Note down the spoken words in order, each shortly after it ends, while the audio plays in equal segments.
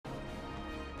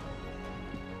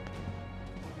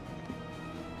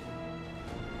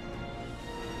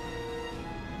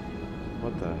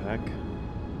What the heck?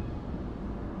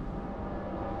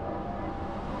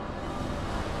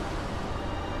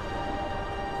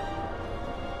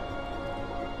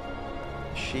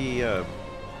 Is she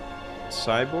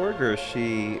cyborg or is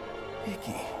she...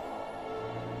 Nikki.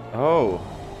 Oh,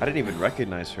 I didn't even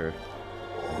recognize her.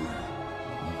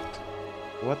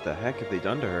 What the heck have they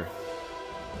done to her?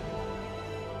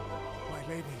 My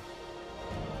lady,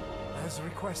 as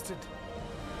requested,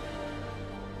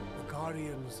 the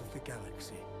guardians of the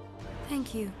galaxy.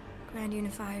 Thank you, Grand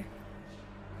Unifier.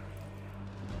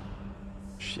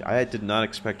 I did not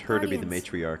expect her to be the Guardians.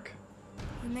 matriarch.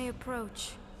 You may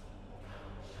approach.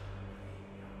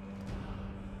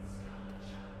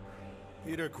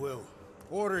 Peter Quill,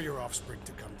 order your offspring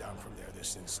to come down from there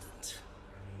this instant.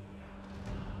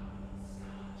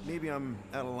 Maybe I'm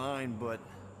out of line, but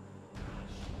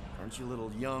aren't you a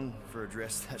little young for a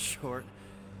dress that short?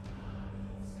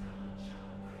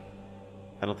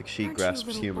 I don't think she Aren't grasps you a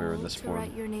little humor in bold this to form.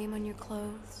 write your name on your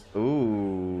clothes?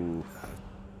 Ooh.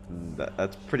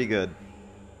 That's pretty good.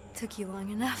 Took you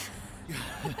long enough.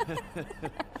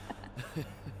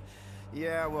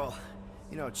 Yeah, well,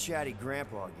 you know, chatty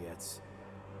grandpa gets.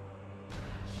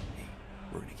 Hey,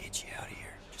 we're gonna get you out of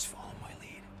here. Just follow my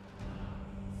lead.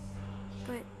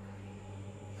 But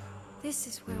this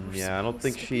is where we're Yeah, I don't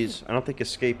think supposed to she's... be. I don't think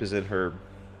escape is in her We're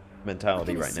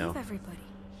mentality gonna right now. save everybody.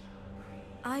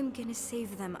 I'm gonna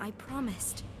save them, I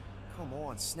promised. Come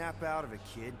on, snap out of it,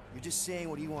 kid. You're just saying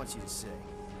what he wants you to say.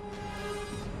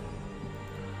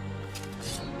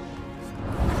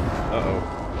 Uh-oh.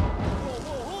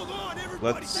 Hold on,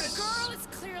 everybody! Let's... The girl is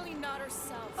clearly not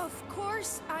herself. Of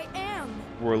course I am.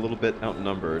 We're a little bit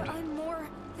outnumbered. But I'm more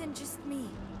than just me.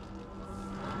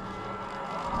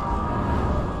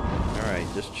 Alright,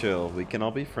 just chill. We can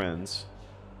all be friends.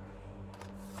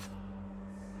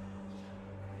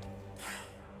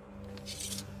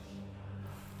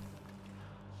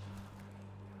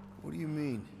 What do you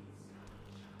mean?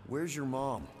 Where's your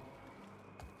mom?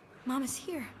 Mama's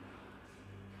here.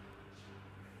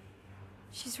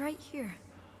 She's right here.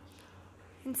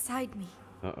 Inside me.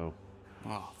 Uh-oh.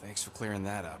 Oh, thanks for clearing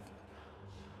that up.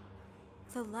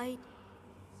 The light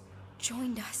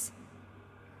joined us.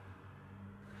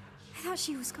 I thought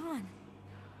she was gone.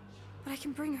 But I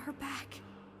can bring her back.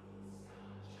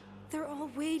 They're all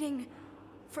waiting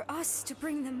for us to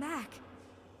bring them back.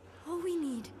 All we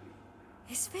need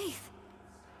is faith.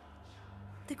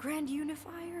 The Grand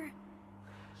Unifier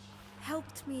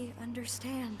helped me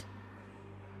understand.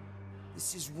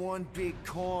 This is one big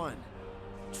con.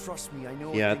 Trust me, I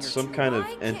know. Yeah, a it's thing or some two. kind of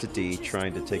Why can't entity you just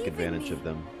trying to take believe in advantage me? of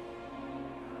them.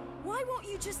 Why won't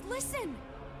you just listen?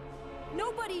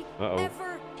 Nobody Uh-oh.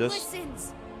 ever Just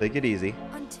listens take it easy.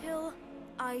 until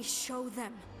I show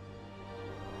them.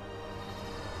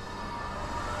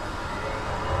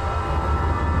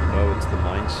 Oh, it's the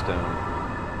Mind Stone.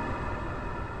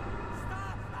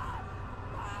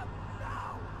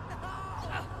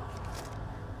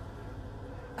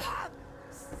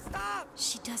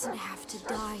 She doesn't have to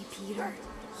die, Peter.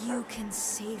 You can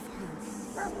save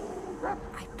her.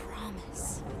 I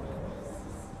promise.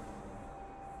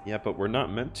 Yeah, but we're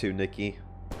not meant to, Nikki.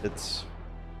 It's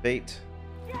fate.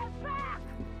 Get back!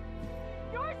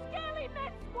 Your scaly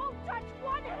mitts won't touch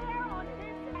one hair on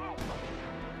his head!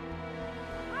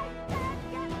 I said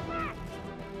get back!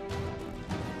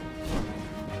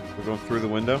 We're going through the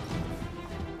window.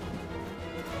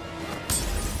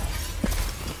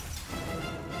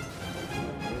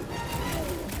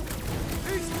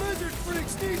 These lizard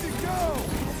freaks need to go!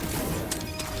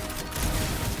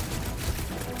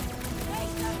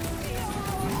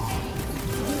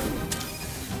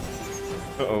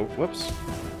 Uh-oh, whoops.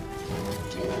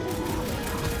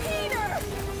 Peter!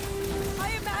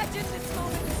 I imagined this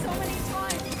moment so many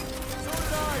times. So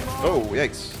did I, Mom! Oh,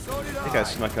 yikes. So did That guy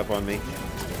snuck up on me.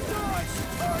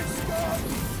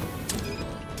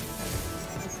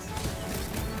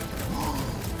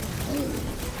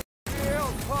 Real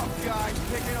tough guy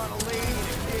picking on a lady and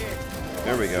a kid.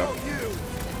 There we go. You!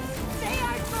 They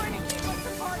aren't going to keep us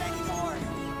apart anymore.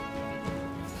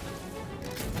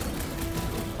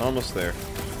 Almost there.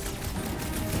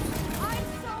 I'm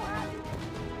so happy.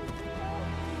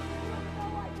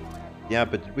 No idea what I'm Yeah,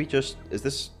 but did we just...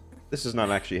 This is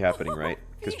not actually happening, right?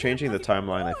 Because changing the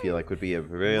timeline, I feel like, would be a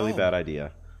really No. bad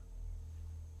idea.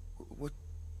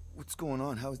 What's going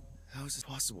on? How is this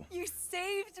possible? You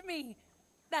saved me.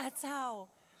 That's how.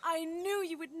 I knew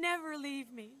you would never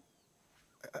leave me.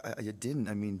 I didn't.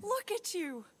 I mean, Look at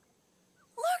you.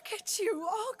 Look at you,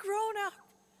 all grown up.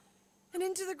 And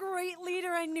into the great leader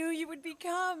I knew you would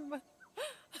become.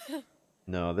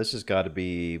 No, this has got to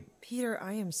be Peter,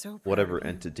 I am so proud whatever of you.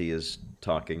 entity is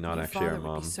talking, not Your actually our father would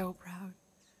mom. be so proud.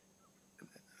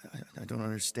 I don't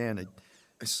understand.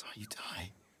 I saw you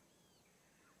die.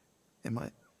 Am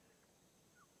I...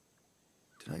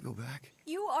 Did I go back?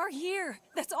 You are here.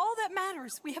 That's all that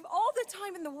matters. We have all the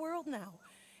time in the world now.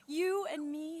 You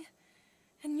and me,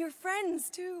 and your friends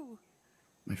too.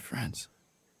 My friends?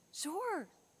 Sure.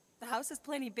 The house is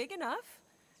plenty big enough.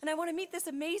 And I want to meet this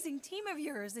amazing team of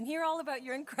yours and hear all about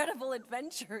your incredible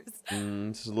adventures.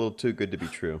 This is a little too good to be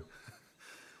true.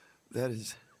 That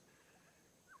is...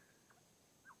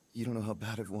 You don't know how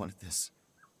bad I've wanted this.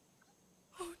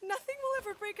 Oh, nothing will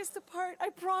ever break us apart.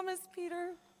 I promise,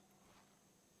 Peter.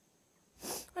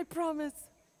 I promise.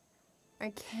 I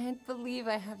can't believe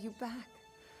I have you back.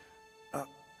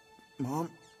 Mom,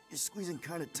 you're squeezing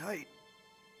kind of tight.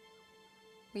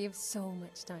 We have so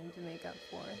much time to make up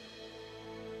for.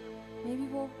 Maybe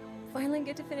we'll finally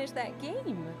get to finish that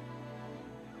game.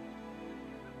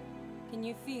 Can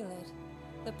you feel it?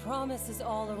 The promise is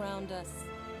all around us.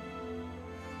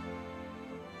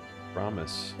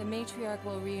 Promise. The matriarch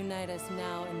will reunite us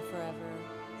now and forever.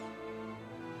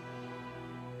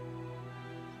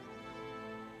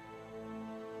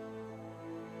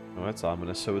 Oh, that's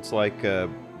ominous. So it's like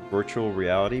virtual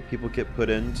reality people get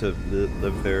put in to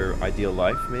live their ideal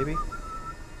life, maybe?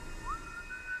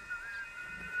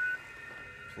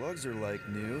 Plugs are like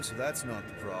new, so that's not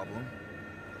the problem.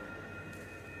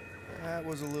 That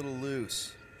was a little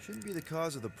loose. Shouldn't be the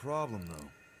cause of the problem, though.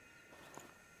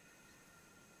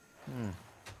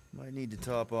 Might need to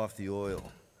top off the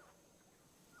oil.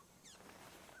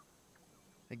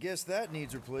 I guess that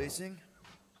needs replacing.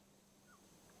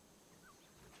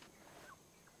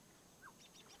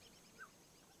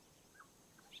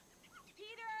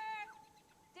 Peter!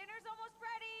 Dinner's almost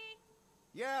ready!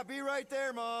 Yeah, be right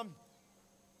there, Mom.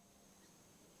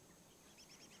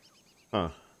 Huh.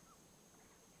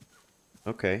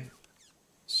 Okay.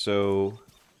 So,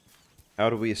 how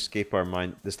do we escape our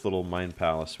mind, this little mind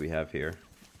palace we have here?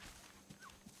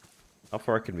 How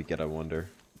far can we get, I wonder?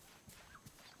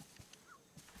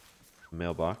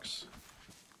 Mailbox.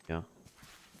 Yeah.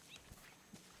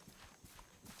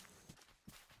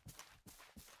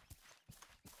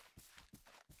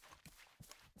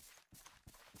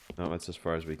 No, that's as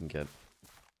far as we can get.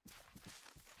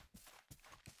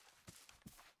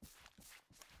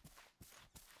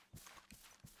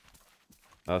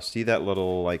 See that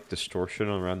little, like, distortion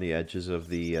around the edges of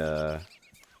the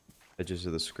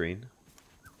screen?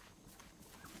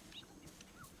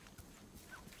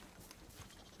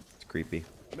 It's creepy.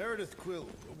 Meredith Quill,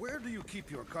 where do you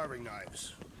keep your carving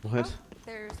knives? What?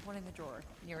 There's one in the drawer,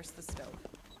 nearest the stove.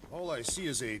 All I see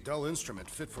is a dull instrument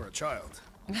fit for a child.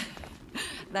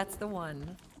 That's the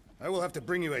one. I will have to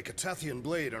bring you a Catathian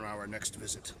blade on our next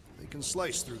visit. They can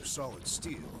slice through solid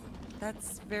steel.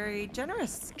 That's very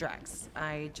generous, Drax.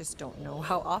 I just don't know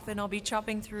how often I'll be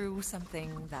chopping through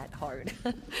something that hard.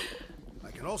 I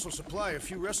can also supply a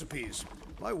few recipes.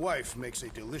 My wife makes a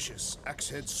delicious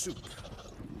axe-head soup.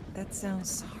 That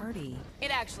sounds hearty.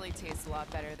 It actually tastes a lot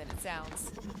better than it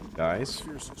sounds. Guys?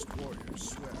 Fiercest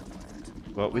warriors swear by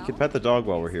it. Well, we can pet the dog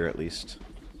while we're here, at least.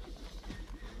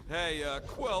 Hey,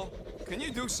 Quill, can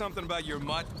you do something about your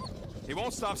mutt? He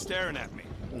won't stop staring at me.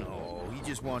 No, he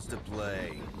just wants to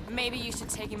play. Maybe you should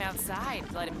take him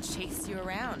outside, let him chase you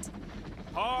around.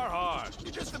 Har har.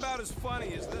 You're just about as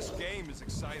funny as this game is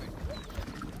exciting.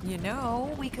 You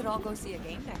know, we could all go see a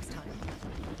game next time.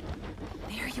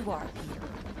 There you are, Peter.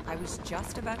 I was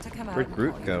just about to come out Where'd and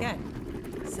Groot call you go?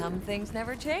 again. Some things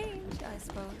never change, I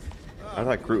suppose. I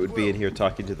thought Groot would be in here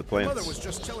talking to the Mother was plants.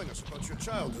 just telling us about your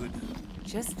childhood.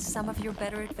 Just some of your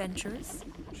better adventures.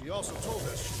 She also told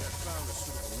us she had found a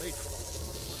suitable mate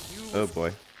for you. Oh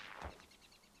boy.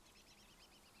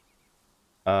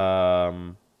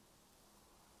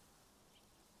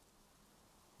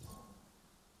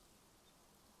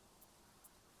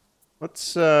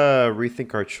 Let's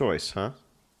rethink our choice, huh?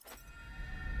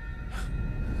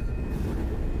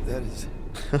 That is...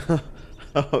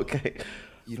 Okay.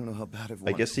 You don't know how bad I've I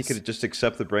wanted guess he this. could just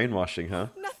accept the brainwashing, huh?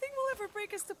 Nothing will ever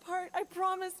break us apart. I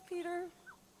promise, Peter.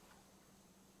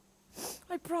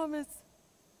 I promise.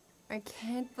 I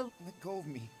can't believe... Let go of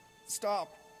me.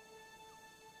 Stop.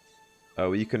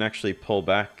 Oh, you can actually pull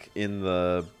back in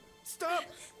the... Stop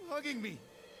hugging me.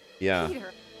 Yeah.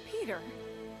 Peter,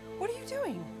 what are you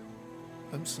doing?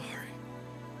 I'm sorry.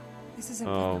 This isn't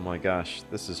Oh my gosh,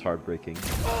 this is heartbreaking.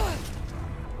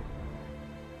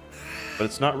 But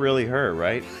it's not really her,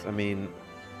 right? I mean...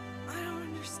 I don't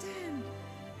understand.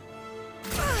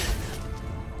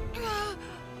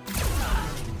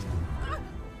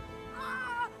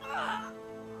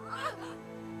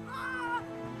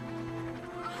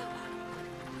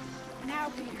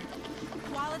 Peter.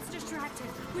 While it's distracted,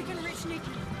 we can reach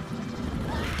Nikki.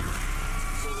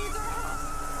 She needs our help.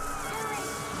 Hurry!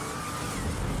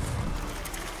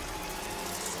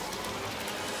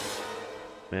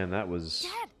 Man, that was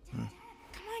Dad! Come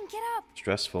on, get up.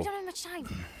 stressful. We don't have much time.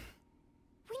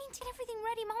 We need to get everything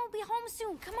ready. Mom will be home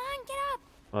soon. Come on, get up.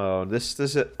 Oh,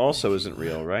 this also isn't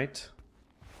real, right?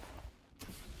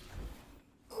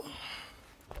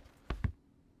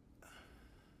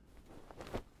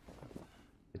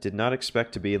 I did not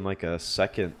expect to be in like a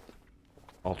second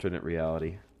alternate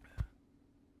reality.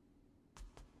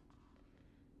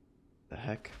 The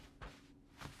heck?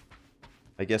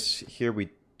 I guess here we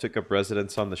took up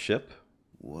residence on the ship.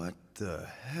 What the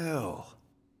hell?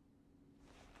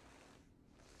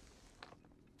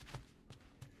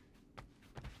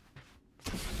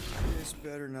 This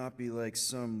better not be like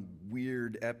some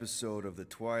weird episode of the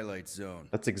Twilight Zone.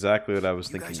 That's exactly what I was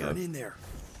You thinking guys of. aren't in there,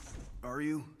 are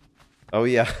you? Oh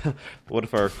yeah, what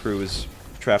if our crew is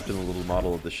trapped in a little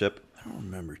model of the ship? I don't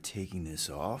remember taking this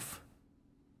off.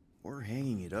 Or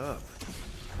hanging it up.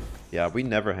 Yeah, we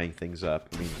never hang things up.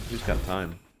 I mean, who's got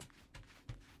time?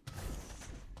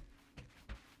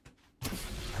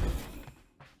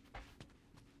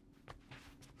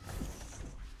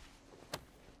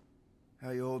 How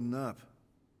you holding up?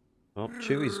 Well,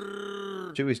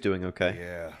 Chewie's doing okay.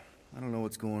 Yeah, I don't know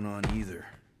what's going on either.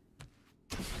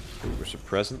 Ooh, there's a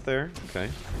present there. Okay.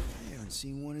 I haven't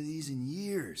seen one of these in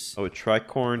years. Oh, a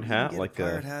tricorn hat, Get like a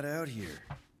pirate a hat out here.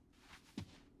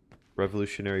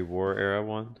 Revolutionary War era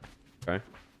one. Okay.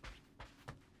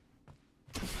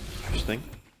 Interesting.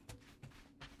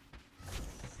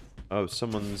 Oh,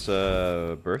 someone's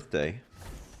birthday.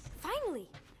 Finally!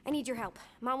 I need your help.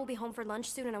 Mom will be home for lunch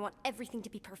soon and I want everything to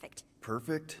be perfect.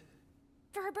 Perfect?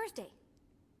 For her birthday.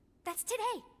 That's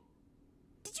today.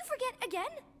 Did you forget again?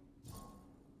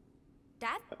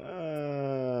 Dad?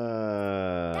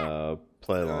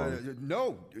 Play along.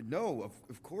 No,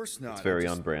 of course not. It's very I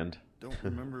just on brand. don't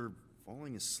remember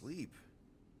falling asleep.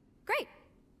 Great.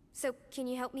 So, can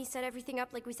you help me set everything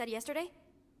up like we said yesterday?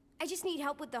 I just need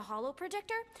help with the holo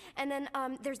projector, and then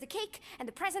there's the cake and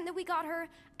the present that we got her.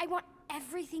 I want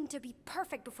everything to be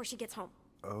perfect before she gets home.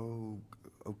 Oh,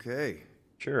 okay.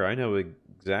 Sure, I know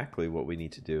exactly what we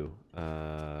need to do.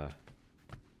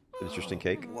 Interesting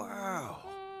cake. Wow.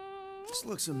 This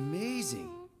looks amazing.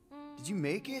 Did you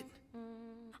make it?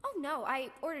 Oh no, I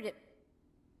ordered it.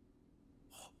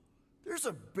 There's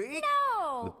a bake?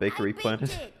 No! The bakery I baked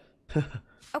planet? it.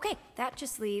 Okay, that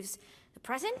just leaves the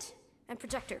present and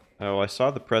projector. Oh, I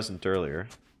saw the present earlier.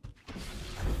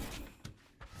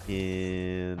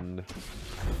 And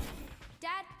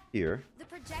Dad? here. The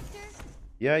projector?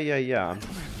 Yeah. I don't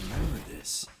remember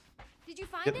this. Did you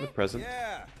find Get it? the present.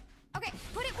 Yeah. Okay,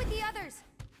 put it with the others.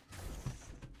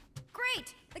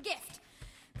 Great! The gift.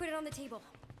 Put it on the table.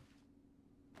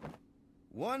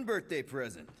 One birthday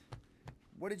present.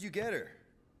 What did you get her?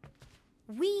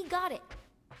 We got it.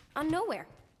 On Nowhere.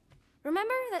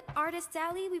 Remember that artist's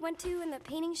alley we went to and the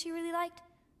painting she really liked?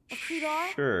 Of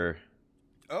Creedar? Sure.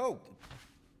 Oh,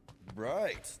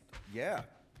 right. Yeah.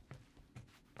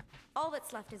 All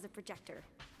that's left is a projector.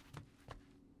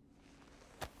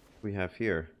 We have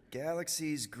here.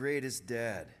 Galaxy's greatest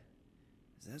dad.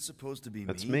 Is that supposed to be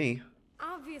That's me? me.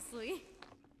 Obviously.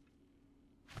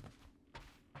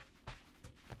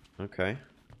 Okay.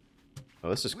 Oh,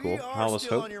 this is cool. We are Hollis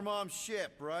still Hope. on your mom's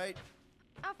ship, right?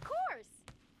 Of course!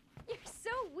 You're so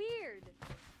weird.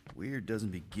 Weird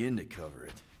doesn't begin to cover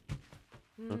it.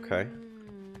 Okay.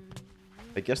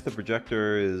 I guess the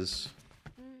projector is...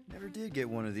 Never did get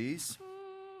one of these.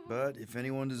 But if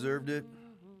anyone deserved it,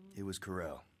 it was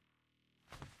Corel.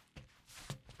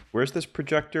 Where's this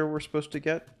projector we're supposed to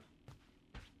get?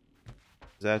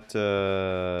 Is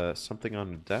that something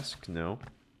on the desk? No.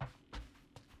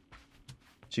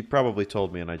 She probably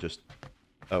told me and I just...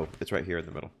 Oh, it's right here in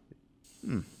the middle.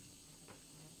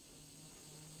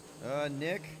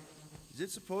 Nick? Is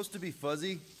it supposed to be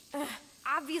fuzzy?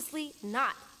 Obviously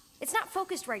not. It's not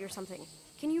focused right or something.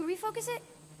 Can you refocus it?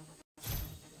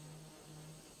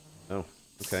 Oh,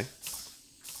 okay.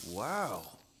 Wow.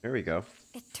 There we go.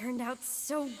 It turned out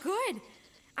so good.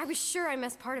 I was sure I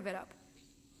messed part of it up.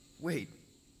 Wait,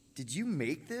 did you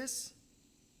make this?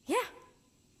 Yeah.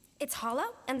 It's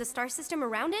hollow and the star system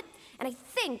around it, and I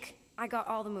think I got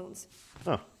all the moons.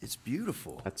 Oh, It's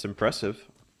beautiful. that's impressive.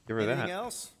 Give her Anything that.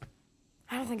 else?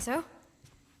 I don't think so.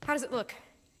 How does it look?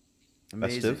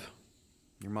 Amazing. Festive.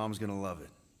 Your mom's gonna love it.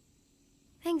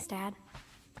 Thanks, Dad.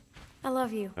 I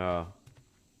love you. Oh,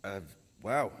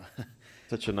 Wow.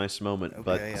 such a nice moment, Okay,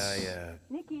 but...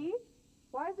 Nikki,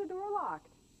 why is the door locked?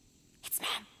 It's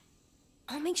Mom.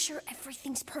 I'll make sure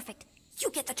everything's perfect. You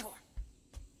get the door.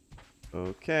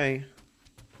 Okay.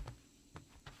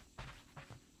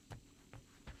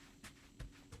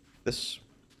 This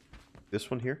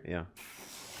one here? Yeah.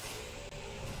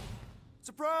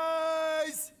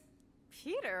 Surprise!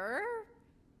 Peter?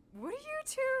 What are you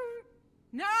two...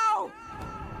 No!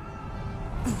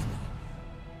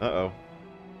 Uh-oh.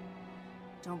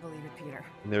 Don't believe it, Peter.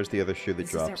 And there's the other shoe that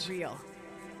This drops. isn't real.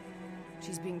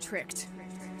 She's being tricked.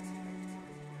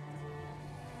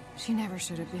 She never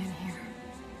should have been here.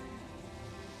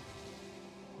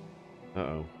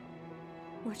 Uh-oh.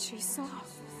 What she saw.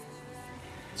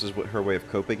 This is what her way of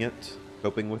coping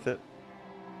with it.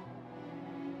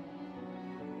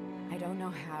 I don't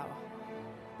know how,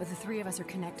 but the three of us are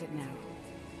connected now.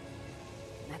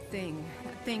 That thing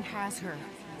has her,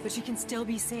 but she can still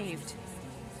be saved.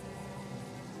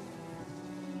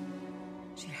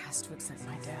 She has to accept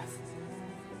my death.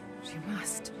 She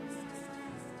must.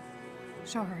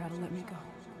 Show her how to let me go.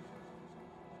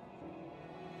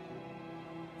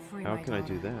 Free How my can I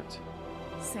do daughter.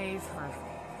 that? Save her.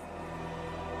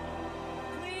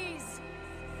 Please.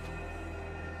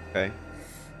 Okay.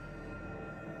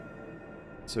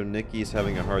 So Nikki's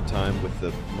having a hard time with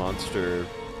the monster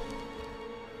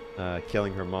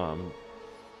killing her mom.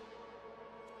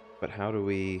 But how do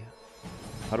we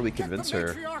convince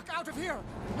her? Get the matriarch out of here!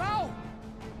 Now!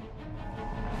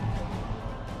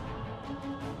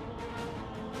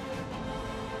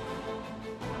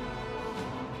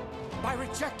 By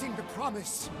rejecting the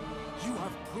promise, you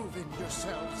have proven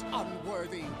yourselves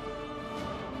unworthy.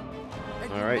 And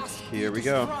you Alright, must here be we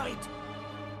go. destroyed.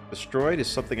 Destroyed is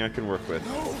something I can work with.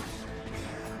 No!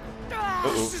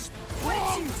 Uh-oh. What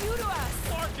did you do to us?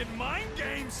 Fucking mind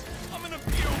games! I'm gonna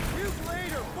puke! Puke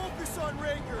later! Focus on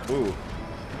Ranger! Ooh.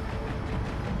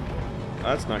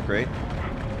 That's not great. If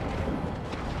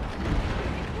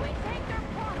we take their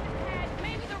profit head,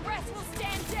 maybe the rest will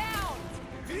stand down.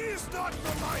 He is not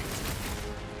the light!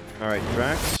 Alright,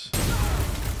 Drax.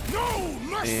 No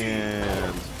mercy!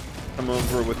 And come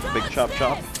over with the big chop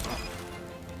chop.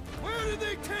 Where did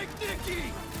they take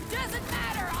Nikki? Doesn't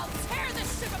matter. I'll tear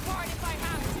this ship apart if I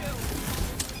have to.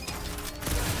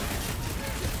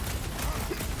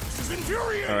 This is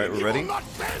infuriating! Alright, we're He ready? will not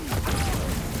bend!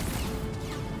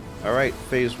 Alright,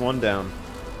 phase 1 down.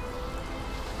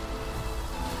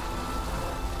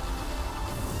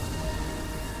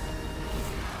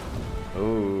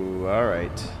 Oh,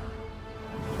 alright.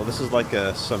 Well, this is like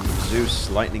some Zeus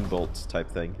lightning bolt type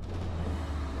thing.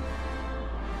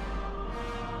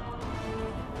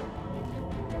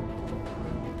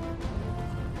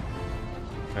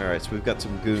 Alright, so we've got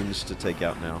some goons to take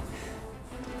out now.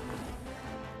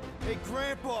 Hey,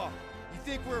 Grandpa! You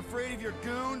think we're afraid of your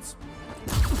goons?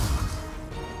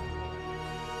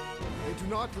 They do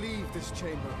not leave this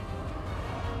chamber.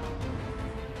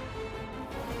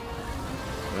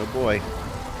 Oh boy.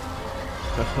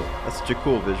 That's such a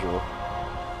cool visual.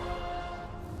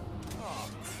 Oh,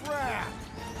 crap!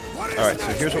 What is Alright, so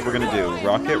that? here's what we're gonna do.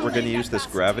 Rocket, we're gonna use this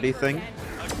gravity thing.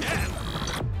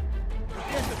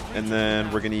 And then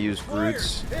we're gonna use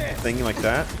Groot's thing like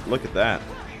that. Look at that.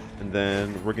 And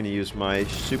then we're gonna use my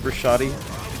super shoddy. Look!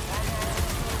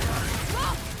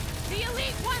 The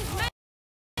elite one's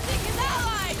mending his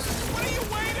allies! What are you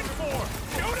waiting for?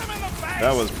 Shoot him in the face!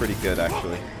 That was pretty good,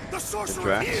 actually. The sorcerer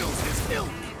Drax. heals his ilk!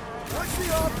 What's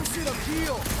the opposite of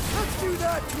heal? Let's do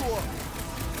that to him!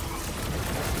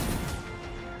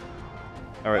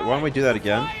 Alright, why don't we do that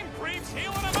again? Flying creeps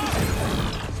healing him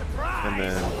up! Surprise! And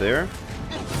then there.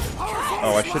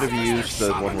 Oh, I should have used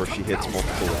the one where she hits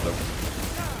multiple of them.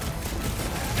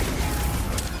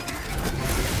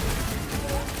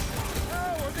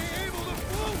 How are they able to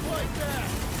float like that?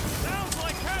 Sounds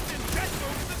like Captain Jet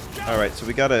moves this job. Alright, so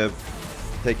we gotta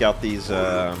take out these,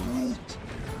 Yup!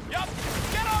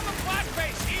 Get on the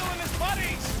blackface, healing his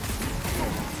buddies!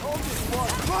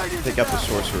 take out the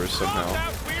sorcerers Those somehow.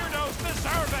 out weirdos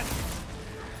deserve it!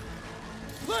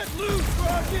 Let loose,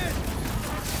 Rocket!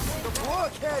 The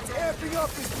blockhead's amping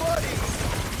up his buddies!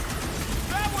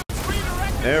 That was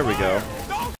redirected There we go. fire.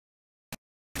 Don't...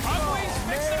 Ugly's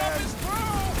fixing up his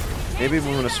crew! Maybe we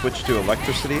want to switch to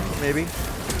electricity, maybe?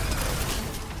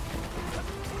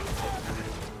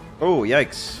 Oh,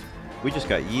 yikes. We just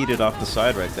got yeeted off the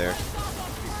side right there.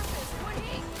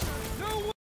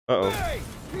 Uh-oh. Hey!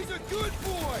 He's a good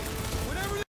boy!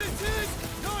 Whatever this is,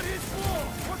 not his fault!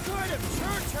 What kind of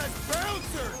church has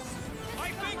bouncers? I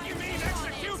think you mean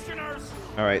executioners!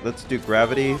 Alright, let's do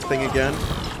gravity thing again.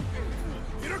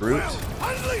 Groot.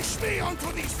 Unleash me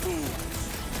onto these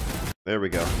fools! There we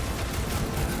go.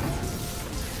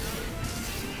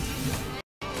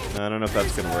 I don't know if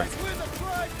that's gonna work. Win the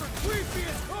prize for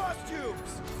creepiest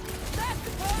costumes! That's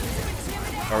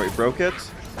Alright, broke it.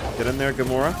 Get in there,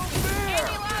 Gamora.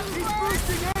 He's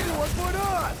boosting anyone but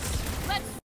us!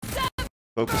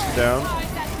 Focus down.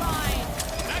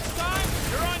 Next time,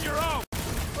 you're on your own.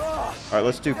 Alright,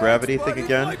 let's do gravity thing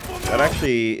again. That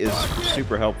actually is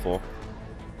super helpful.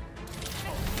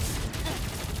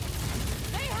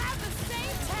 They have the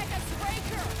same tech as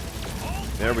Breaker.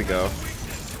 There we go.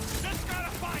 Just gotta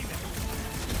find it.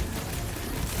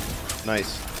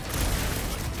 Nice.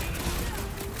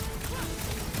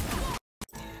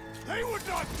 They would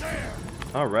not dare.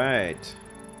 Alright.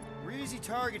 We're easy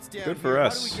targets down Good for here.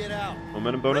 us. How do we get out?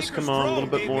 Momentum bonus, Breaker's come on, a little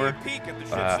drone bit gave me more. a peek at the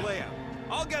ship's layout.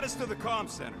 I'll get us to the comm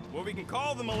center, where we can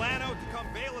call the Milano to come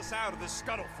bail us out of this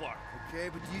scuttleflark. Okay,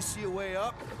 but do you see a way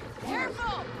up?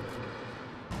 Careful!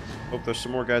 Oh, there's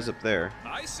some more guys up there.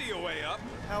 I see a way up.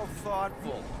 How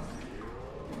thoughtful.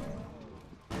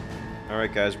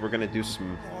 Alright guys, we're gonna do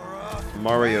some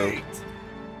Laura,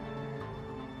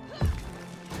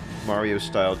 Mario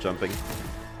style jumping.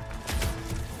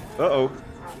 Uh-oh.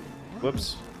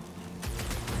 Whoops.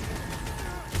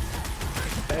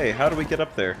 Hey, how do we get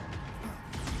up there?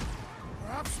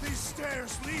 Perhaps these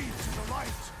stairs lead to the light.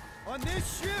 On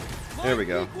this ship, There we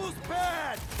go. equals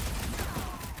bad.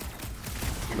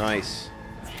 Nice.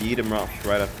 Eat him up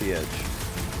right off the edge.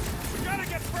 We gotta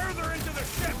get further into the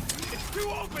ship. It's too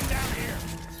open down here.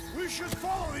 We should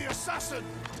follow the assassin.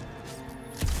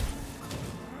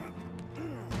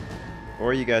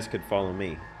 Or you guys could follow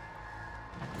me.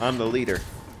 I'm the leader.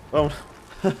 Oh.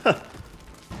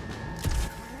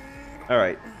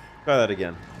 Alright. Try that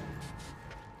again.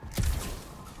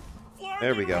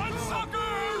 There we go.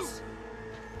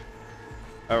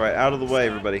 Alright, out of the way,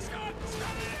 everybody.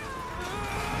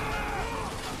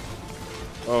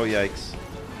 Oh, yikes.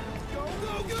 Go,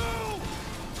 go, go!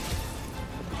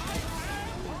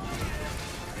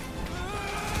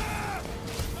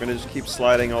 We're gonna just keep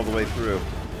sliding all the way through.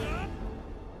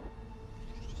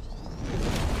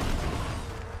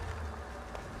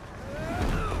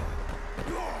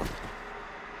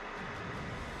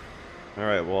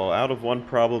 Alright, well, out of one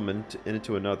problem and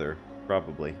into another,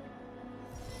 probably.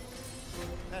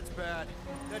 That's bad.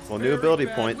 That's Well, new very ability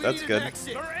bad. point, We that's need good. an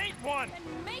exit. There ain't one.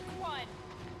 And make one!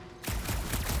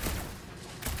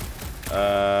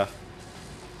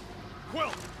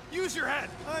 Quill, use your head.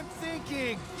 I'm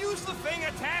thinking. Use the thing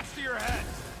attached to your head.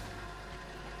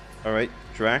 Alright,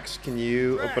 Drax, can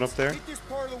you Drax, open up there? hit this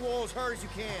part of the wall as hard as you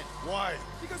can. Why?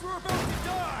 Because we're about to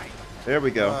die. There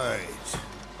we go. Right.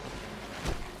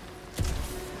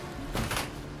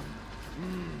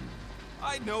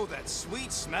 I know that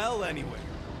sweet smell anyway.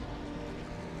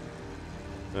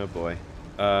 Oh boy.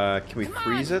 Can we Come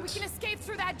freeze on, it? we can escape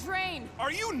through that drain!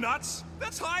 Are you nuts?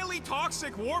 That's highly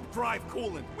toxic warp drive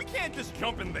coolant. We can't just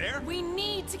jump in there. We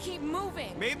need to keep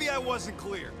moving! Maybe I wasn't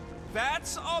clear.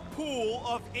 That's a pool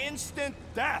of instant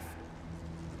death.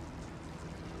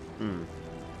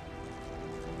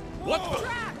 What the?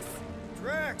 Drax!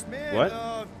 Drax, man.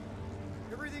 What?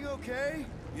 Everything okay?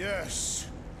 Yes.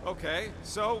 Okay,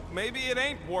 so maybe it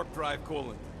ain't warp drive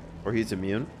coolant. Or he's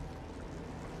immune?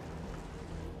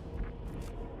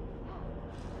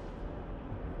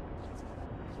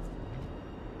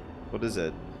 What is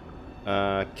it?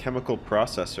 Chemical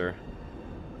processor.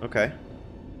 Okay.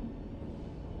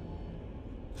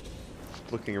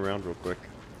 Looking around real quick.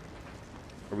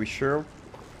 Are we sure?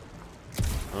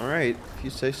 Alright, if you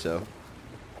say so.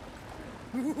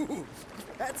 Ooh,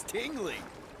 that's tingly.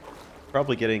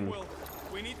 Probably getting Well,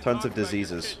 we need to tons talk of about your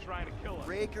diseases. kid trying to kill us.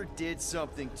 Breaker did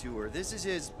something to her. This is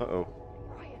his. Uh-oh.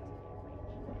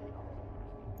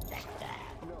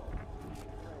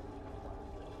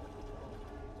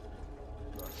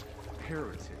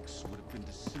 Heretics would have been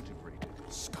disintegrated.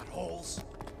 Scud holes.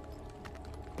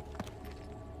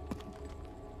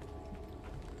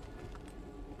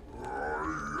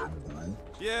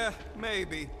 Yeah,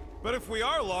 maybe. But if we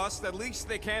are lost, at least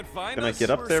they can't find Can I us. get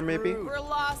up We're there, maybe? screwed. We're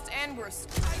lost and we're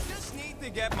I just need to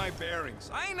get my bearings.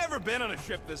 I ain't never been on a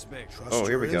ship this big. Trust Oh,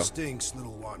 here we your go. instincts,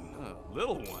 little one.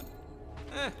 Little one.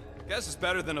 Guess it's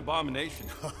better than Abomination.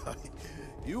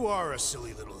 You are a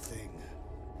silly little thing.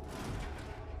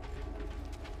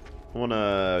 I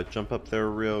wanna jump up there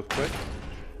real quick.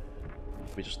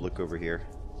 Let me just look over here.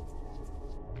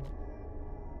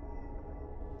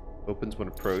 Opens when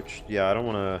approached. Yeah, I don't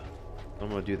wanna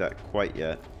do that quite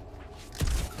yet.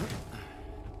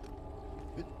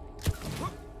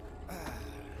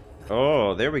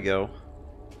 Oh, there we go.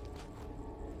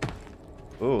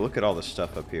 Oh, look at all this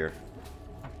stuff up here.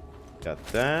 Got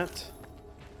that.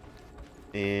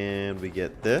 And we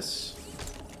get this.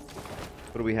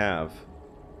 What do we have?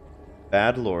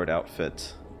 Bad Lord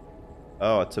outfit.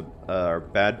 Oh, it's our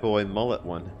bad boy mullet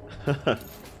one.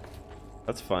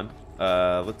 That's fun.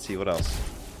 Let's see, what else?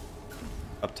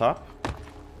 Up top? Can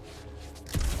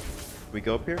we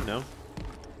go up here? No?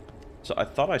 So I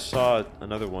thought I saw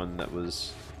another one that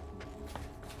was...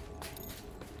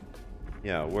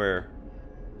 Yeah, where?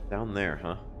 Down there,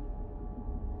 huh?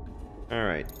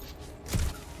 Alright.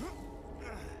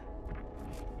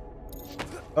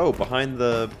 Oh, behind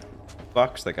the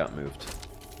box that got moved.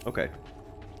 Okay.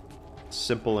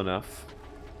 Simple enough.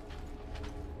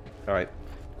 Alright.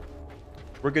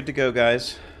 We're good to go,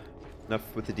 guys.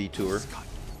 Enough with the detour. Scott,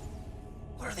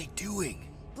 what are they doing?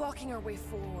 Blocking our way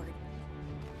forward.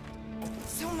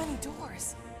 So many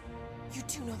doors. You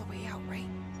two know the way out, right?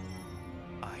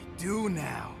 I do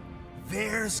now.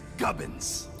 There's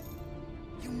Gubbins.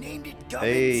 You named it Gubbins?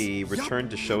 Hey, return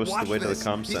to show us Watch the way to the this.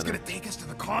 comm He's center. gonna take us to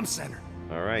the comm center.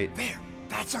 Alright. There,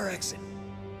 that's our exit.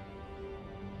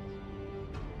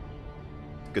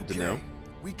 Good to know.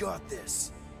 We got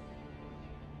this.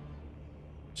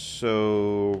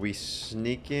 So, are we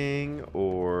sneaking,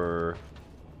 or...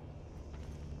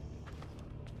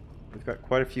 We've got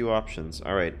quite a few options.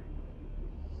 Alright.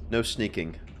 No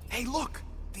sneaking. Hey, look!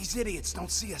 These idiots don't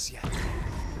see us yet.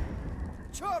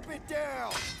 Chop it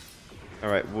down!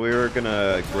 Alright, we're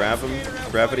gonna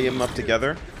gravity them up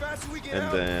together,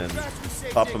 and then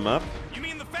pop them up,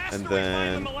 and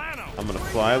then I'm gonna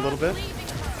fly a little bit.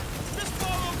 Just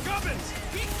follow Gubbins!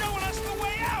 He's showing us the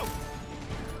way out!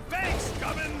 Thanks,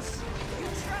 Gubbins! You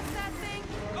trust that thing?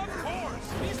 Of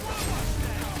course! He's one of us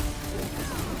now!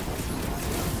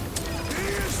 He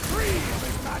is free of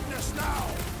his madness now!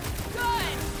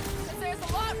 Good! 'Cause there's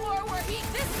a lot more where this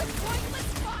is a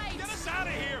pointless fight! Get us out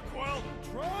of here, Quill!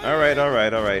 Alright,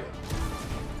 alright, alright.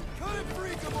 Cut it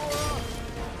free, Gamora!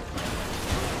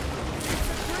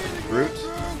 Root.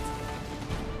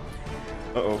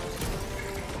 Uh-oh.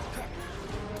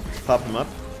 Pop him up.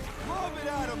 Lob it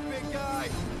at him, big guy!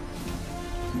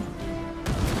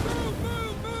 Move,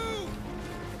 move, move!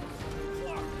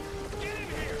 Clark, get in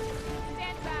here!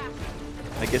 Stand back!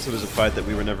 I guess it was a fight that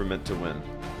we were never meant to win.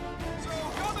 So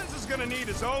Gubbins is gonna need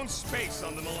his own space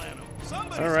on the Milano.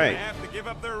 Somebody's Alright. gonna have to give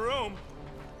up their room.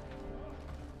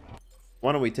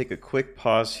 Why don't we take a quick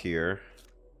pause here?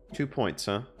 2 points,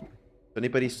 huh? Does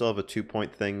anybody still have a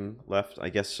 2-point thing left? I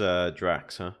guess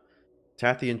Drax, huh?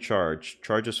 Tathian charge.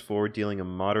 Charges forward, dealing a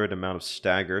moderate amount of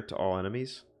stagger to all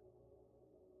enemies.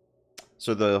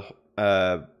 So the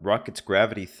rocket's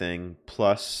gravity thing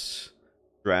plus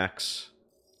Drax.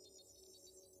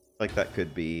 Like that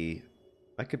could be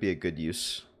a good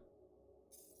use.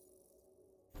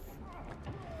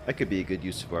 That could be a good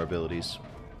use of our abilities.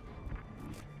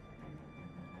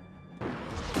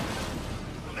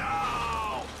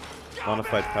 No!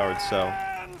 Modified powered cell.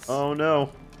 Oh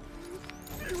no.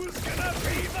 He was gonna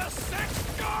be the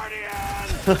Sixth Guardian!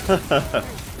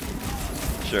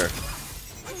 Sure.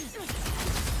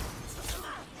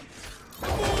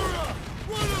 Gamora!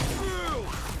 Run him through!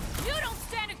 You don't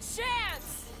stand a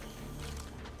chance!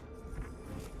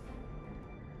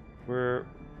 We're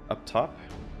up top.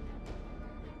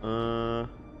 What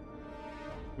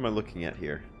am I looking at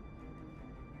here?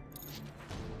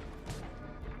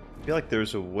 I feel like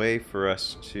there's a way for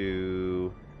us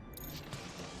to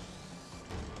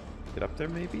get up there,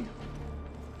 maybe?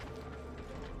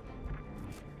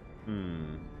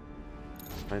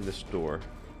 Find this door.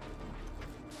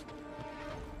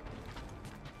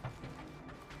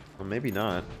 Well, maybe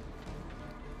not.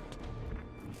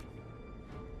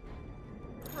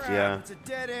 Crap, Yeah. it's a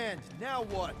dead end. Now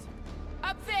what?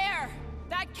 Up there!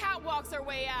 That catwalk's our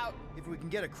way out! If we can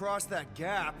get across that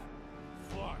gap.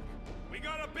 Fuck. We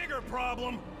got a bigger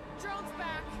problem. Drone's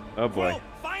back! Oh boy. Quill,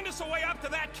 find us a way up to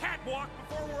that catwalk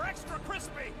before we're extra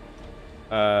crispy.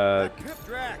 Pip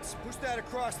Drax, push that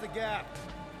across the gap.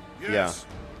 Yeah.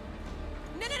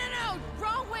 No, no, no, no!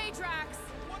 Wrong way, Drax!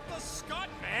 What the scut,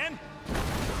 man?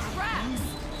 Drax! You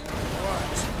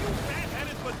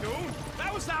fat-headed badoon.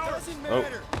 That was our... Doesn't Oh,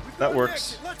 matter. We've that got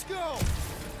works. an exit. Let's go.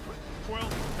 Quill,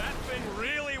 that thing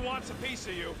really wants a piece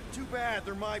of you. Too bad,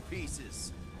 they're my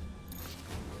pieces.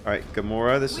 Alright,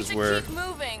 Gamora, this We is should where keep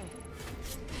moving!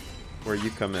 you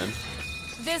come in.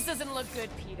 This doesn't look good,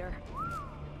 Peter.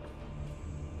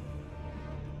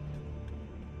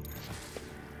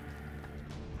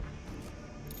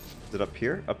 Is it up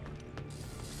here? Up.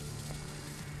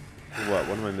 What?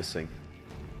 What am I missing?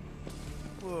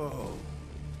 Whoa.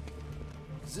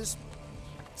 Is this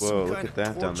Whoa, some look kind at that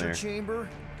of down torture there. chamber?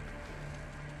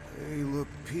 They look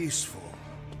peaceful.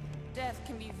 Death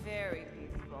can be very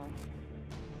peaceful.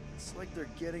 It's like they're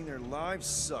getting their lives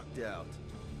sucked out.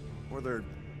 Or their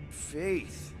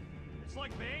faith. It's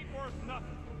like they ain't worth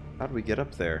nothing. How do we get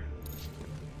up there?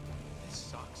 This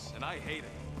sucks, and I hate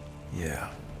it. Yeah.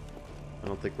 I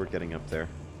don't think we're getting up there.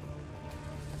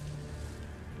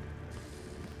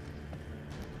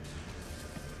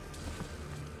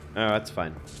 Oh, that's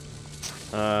fine.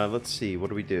 Let's see.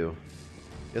 What do we do?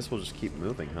 Guess we'll just keep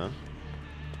moving, huh?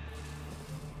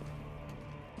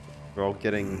 We're all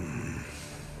getting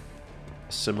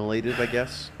assimilated, I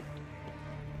guess.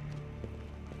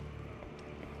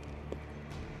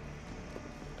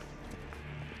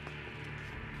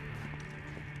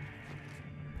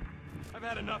 I've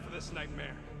had enough of this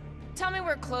nightmare. Tell me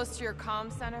we're close to your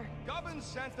comm center. Gubbin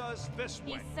sent us this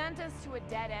He way. sent us to a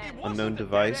dead end. It wasn't Unknown a dead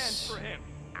device. end for him.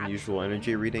 Unusual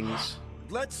energy readings.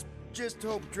 Let's just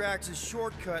hope Drax's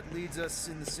shortcut leads us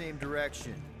in the same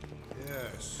direction.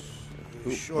 Yes.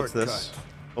 Ooh, what's this?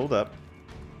 Hold up.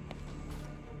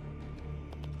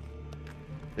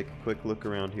 Take a quick look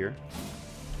around here.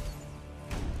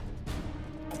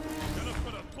 Gonna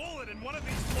put a bullet in one of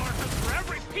these markers for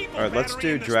every people. Alright, let's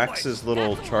do Drax's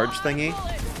little charge thingy.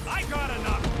 I got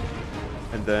enough.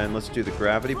 And then let's do the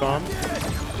gravity bomb.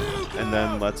 And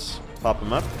then let's pop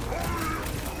him up.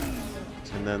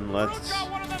 And then let's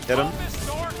hit him.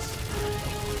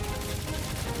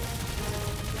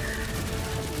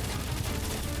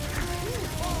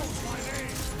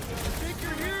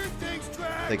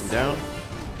 Take him down.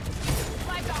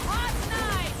 Like a hot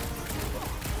knife.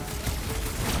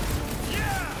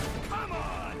 Yeah, come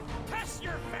on. Test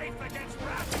your faith against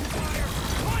rapid fire.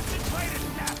 Concentrated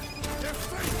death. Their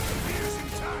faith is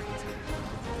intact.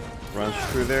 Runs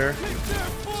through there.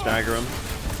 Stagger him.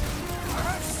 I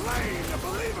have slain a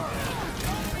believer!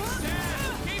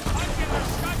 Keep punching or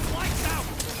shut lights out.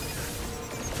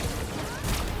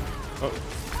 Oh,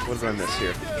 what did I miss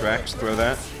here? Drax, throw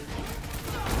that.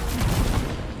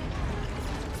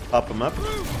 Pop him up. Go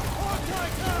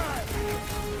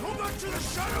back to the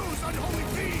shadows, unholy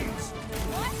fiends!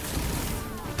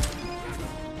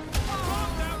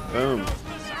 Boom.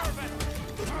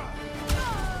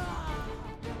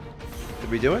 Did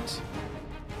we do it?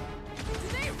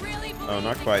 Oh,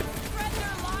 not quite.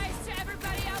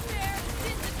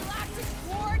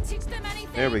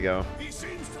 There we go. He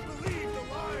seems to believe the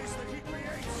lies that he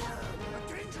creates. A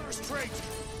dangerous trait.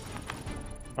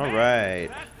 All right.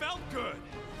 That felt good.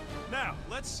 Now,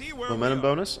 let's see where Momentum we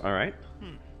are. bonus. All right. Yeah,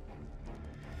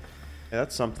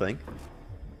 that's something.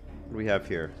 What do we have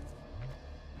here?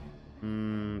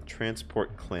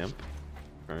 Transport clamp.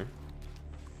 All right.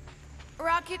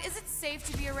 Rocket, is it safe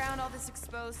to be around all this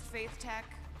exposed faith tech?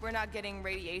 We're not getting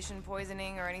radiation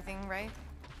poisoning or anything, right?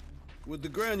 Would the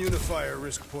Grand Unifier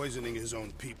risk poisoning his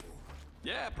own people?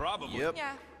 Yeah, probably. Yep.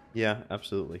 Yeah. Yeah,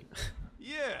 absolutely.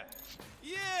 Yeah.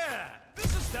 Yeah.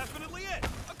 This is definitely it.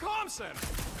 A comm center.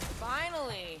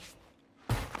 Finally.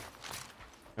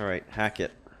 All right, hack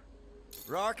it.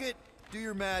 Rocket, do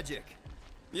your magic.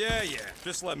 Yeah.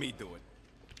 Just let me do it.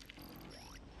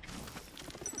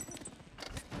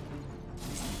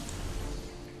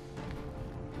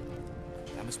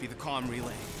 That must be the comm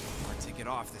relay. Hard to get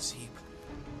off this heap.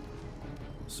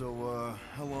 So,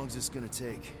 how long's this gonna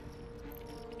take?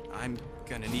 I'm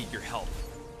gonna need your help.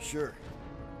 Sure.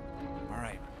 All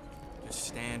right. Just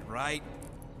stand right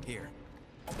here.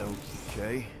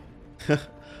 Okay.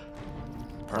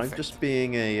 I'm just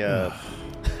being a.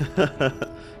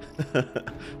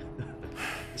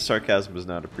 Sarcasm is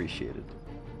not appreciated.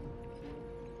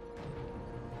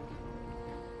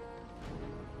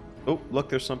 Oh, look,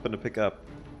 there's something to pick up.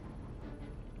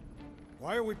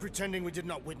 Why are we pretending we did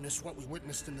not witness what we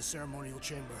witnessed in the ceremonial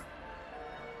chamber?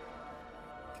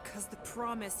 Because the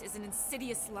promise is an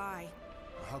insidious lie.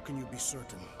 How can you be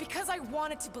certain? Because I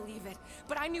wanted to believe it,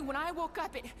 but I knew when I woke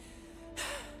up it...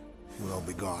 We'll all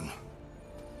be gone.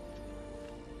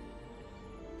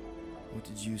 What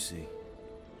did you see?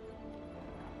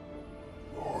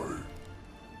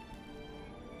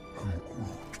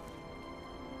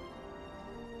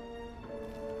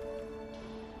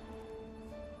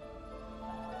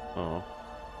 Oh.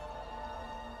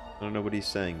 I don't know what he's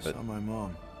saying, but Saw my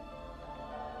mom.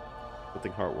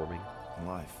 something heartwarming.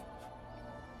 Alive.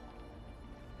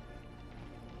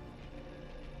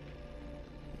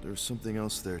 There's something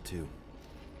else there too.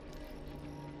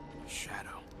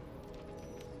 Shadow.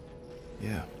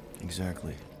 Yeah,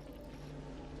 exactly.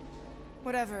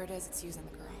 Whatever it is, it's using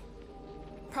the girl.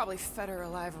 Probably fed her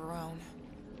alive her own.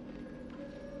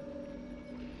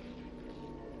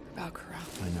 About Corral.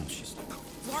 I know she's.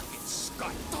 Fucking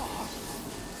Scott.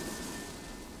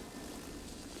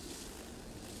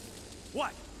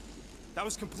 What? That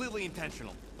was completely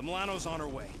intentional. The Milano's on her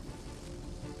way.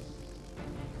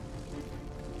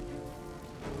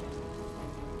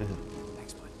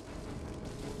 Thanks, bud.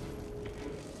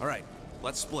 All right,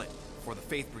 let's split before the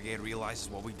Faith Brigade realizes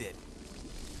what we did.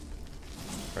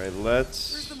 Alright, Where's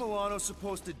let's the Milano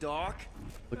supposed to dock?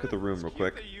 look at the room real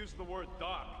quick. They use the word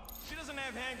dock. She doesn't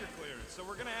have hangar clearance, so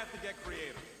we're gonna have to get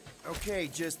creative. Okay,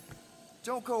 just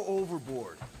don't go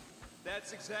overboard.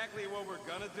 That's exactly what we're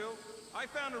gonna do. I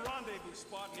found a rendezvous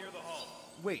spot near the hull.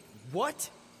 Wait, what?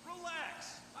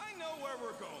 Relax. I know where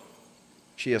we're going.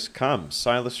 She has come.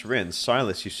 Silas Rins.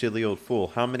 Silas, you silly old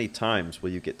fool. How many times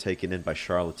will you get taken in by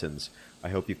charlatans? I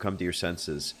hope you come to your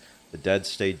senses. The dead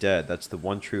stay dead. That's the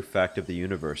one true fact of the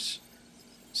universe.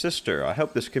 Sister, I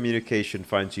hope this communication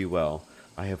finds you well.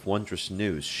 I have wondrous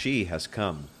news. She has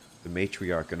come. The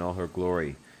matriarch in all her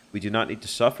glory. We do not need to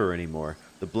suffer anymore.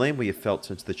 The blame we have felt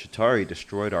since the Chitauri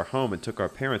destroyed our home and took our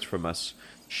parents from us.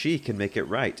 She can make it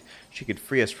right. She can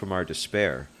free us from our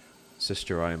despair.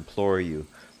 Sister, I implore you.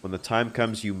 When the time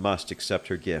comes, you must accept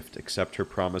her gift. Accept her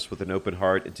promise with an open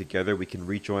heart, and together we can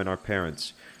rejoin our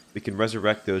parents. We can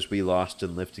resurrect those we lost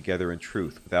and live together in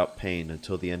truth, without pain,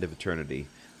 until the end of eternity.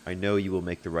 I know you will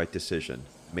make the right decision.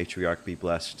 Matriarch be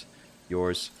blessed.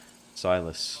 Yours,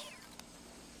 Silas.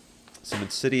 Some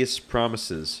insidious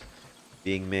promises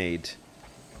being made,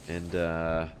 and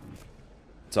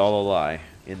it's all a lie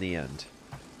in the end.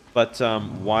 But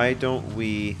why don't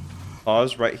we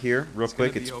pause right here real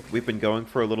quick? We've been going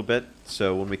for a little bit,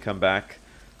 so when we come back,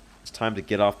 it's time to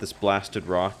get off this blasted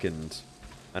rock, and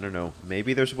I don't know,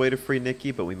 maybe there's a way to free Nikki,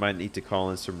 but we might need to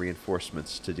call in some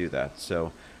reinforcements to do that.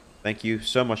 So thank you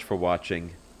so much for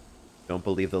watching. Don't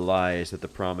believe the lies that the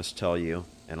promise tell you,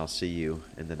 and I'll see you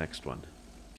in the next one.